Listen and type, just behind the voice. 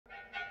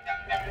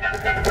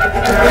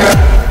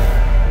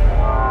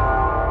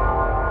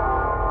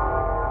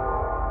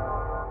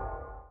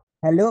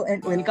Hello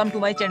and welcome to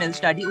my channel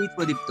Study with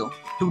Pradipto.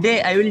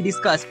 Today I will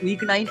discuss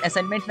week 9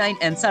 assignment 9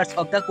 answers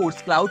of the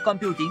course Cloud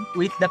Computing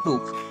with the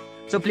proof.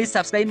 So please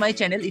subscribe my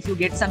channel if you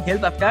get some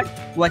help after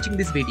watching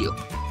this video.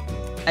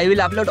 I will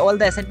upload all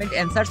the assignment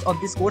answers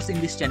of this course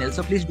in this channel.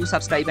 So please do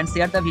subscribe and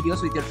share the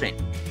videos with your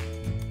friend.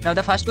 Now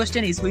the first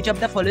question is, which of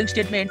the following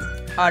statements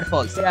are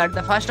false? Here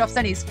the first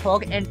option is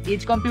fog and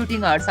edge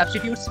computing are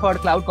substitutes for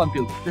cloud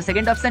computing. The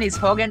second option is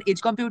fog and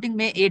edge computing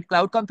may aid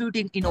cloud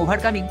computing in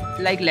overcoming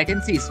like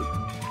latency issue.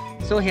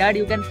 So here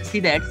you can see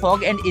that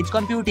fog and edge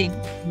computing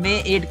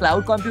may aid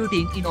cloud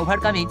computing in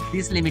overcoming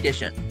this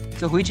limitation.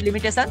 So which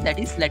limitation? That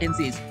is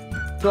latency issue.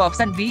 So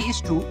option B is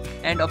true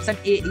and option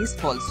A is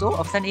false. So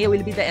option A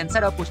will be the answer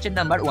of question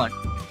number 1.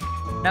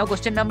 Now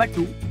question number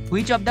 2.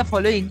 Which of the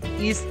following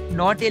is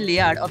not a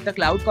layer of the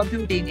cloud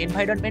computing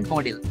environment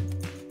model?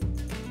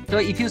 So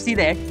if you see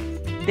that,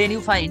 then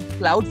you find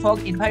cloud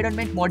fog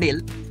environment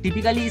model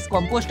typically is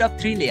composed of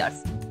 3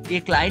 layers. A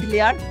client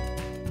layer,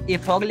 a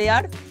fog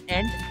layer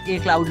and a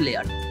cloud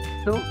layer.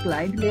 So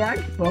client layer,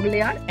 fog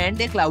layer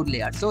and a cloud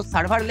layer. So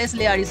serverless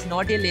layer is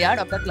not a layer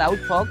of the cloud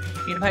fog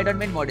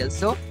environment model.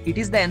 So it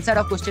is the answer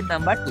of question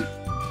number 2.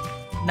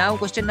 Now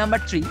question number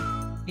 3.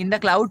 In the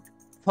cloud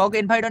fog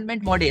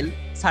environment model,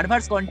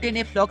 servers contain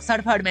a flock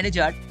server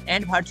manager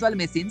and virtual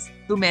machines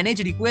to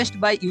manage requests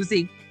by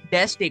using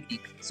dash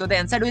technique. So the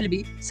answer will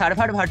be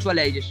server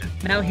virtualization.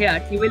 Now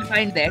here you will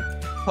find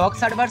that fog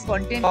servers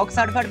contain fog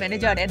server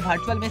manager and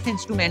virtual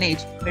machines to manage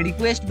a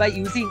request by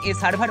using a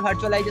server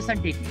virtualization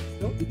technique.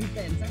 So it is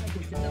the answer of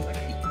question number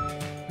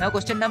 3. Now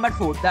question number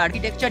 4. The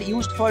architecture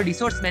used for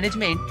resource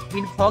management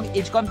in fog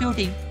edge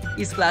computing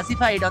is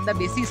classified on the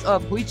basis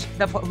of which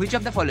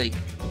of the following?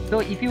 So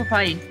if you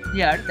find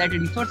here that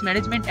resource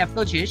management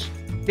approaches,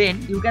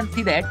 then you can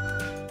see that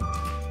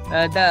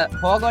the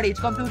fog or edge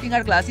computing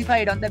are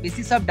classified on the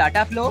basis of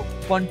data flow,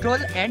 control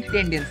and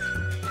tendency.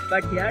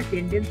 But here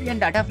tendency and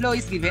data flow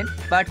is given,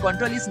 but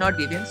control is not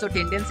given. So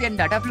tendency and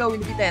data flow will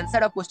be the answer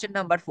of question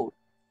number 4.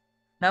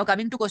 Now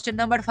coming to question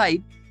number 5.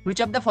 Which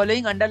of the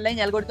following underlying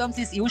algorithms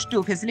is used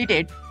to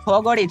facilitate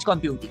fog or edge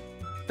computing?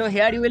 So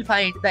here you will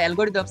find the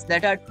algorithms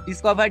that are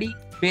discovery,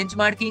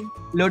 benchmarking,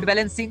 load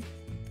balancing.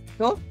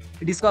 So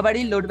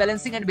discovery, load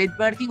balancing and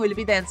benchmarking will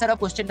be the answer of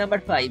question number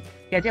 5.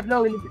 Cache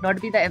flow will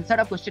not be the answer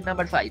of question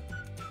number 5.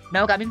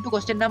 Now coming to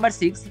question number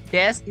 6.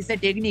 Dash is a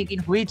technique in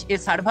which a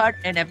server,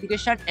 an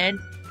application and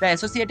the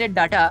associated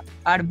data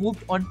are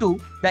moved onto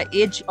the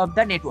edge of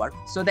the network.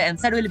 So the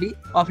answer will be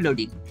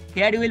offloading.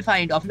 Here you will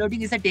find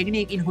offloading is a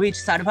technique in which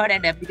server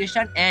and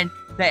application and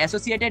the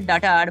associated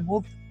data are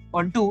moved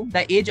onto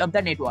the edge of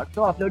the network.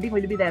 So offloading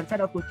will be the answer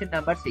of question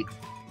number 6.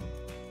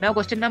 Now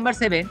question number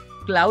 7.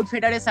 Cloud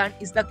federation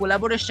is the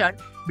collaboration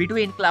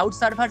between cloud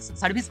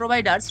service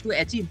providers to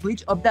achieve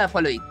which of the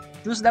following?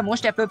 Choose the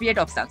most appropriate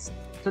options.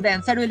 So the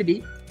answer will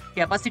be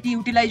capacity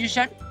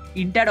utilization,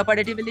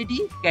 interoperability,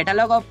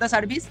 catalog of the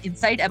service,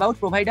 insight about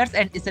providers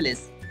and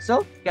SLAs.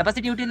 So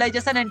capacity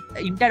utilization and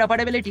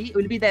interoperability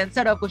will be the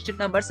answer of question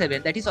number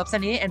 7. That is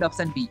option A and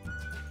option B.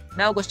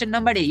 Now question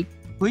number 8.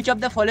 Which of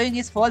the following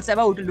is false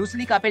about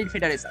loosely coupled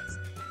federations?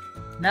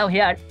 Now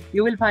here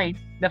you will find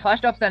the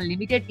first option,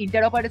 limited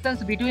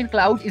interoperations between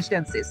cloud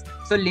instances.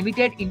 So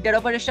limited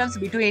interoperations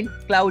between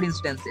cloud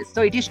instances.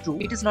 So it is true.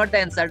 It is not the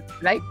answer,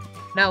 right?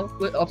 Now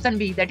option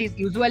B, that is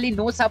usually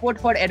no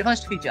support for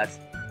advanced features.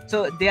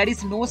 So there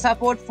is no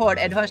support for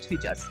advanced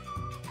features.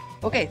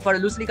 Okay, for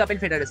loosely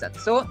coupled federation.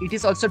 So it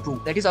is also true.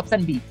 That is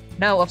option B.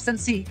 Now option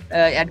C,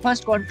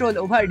 advanced control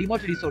over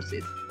remote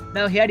resources.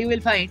 Now here you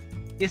will find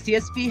a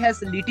CSP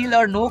has little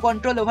or no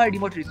control over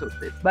remote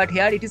resources. But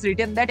here it is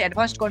written that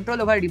advanced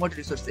control over remote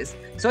resources.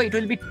 So it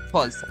will be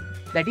false.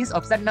 That is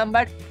option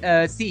number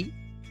C.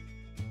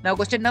 Now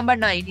question number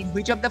 9. In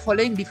which of the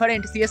following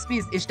different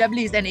CSPs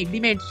establish an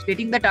agreement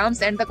stating the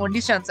terms and the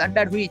conditions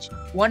under which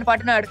one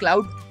partner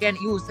cloud can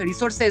use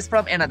resources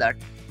from another?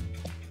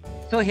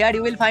 So here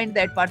you will find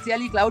that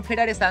partially cloud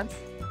federations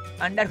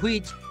under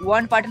which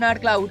one partner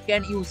cloud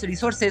can use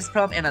resources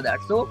from another.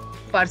 So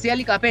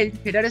partially coupled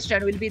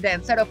federation will be the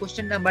answer of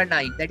question number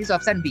 9. That is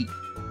option B.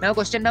 Now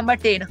question number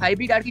 10.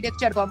 Hybrid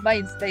architecture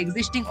combines the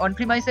existing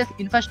on-premises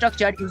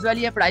infrastructure,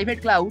 usually a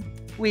private cloud,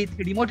 with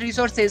remote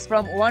resources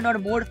from one or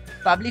more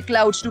public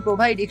clouds to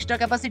provide extra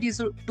capacity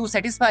to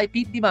satisfy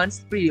peak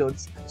demands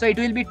periods. So it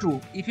will be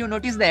true. If you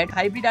notice that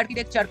hybrid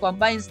architecture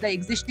combines the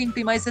existing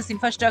premises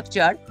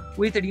infrastructure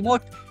with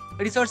remote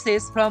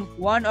resources from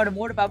one or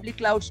more public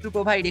clouds to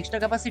provide extra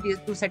capacity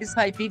to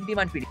satisfy peak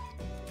demand period.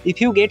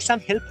 If you get some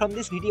help from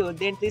this video,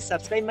 then please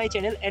subscribe my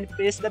channel and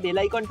press the bell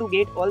icon to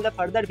get all the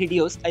further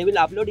videos I will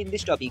upload in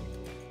this topic.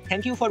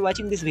 Thank you for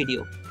watching this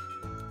video.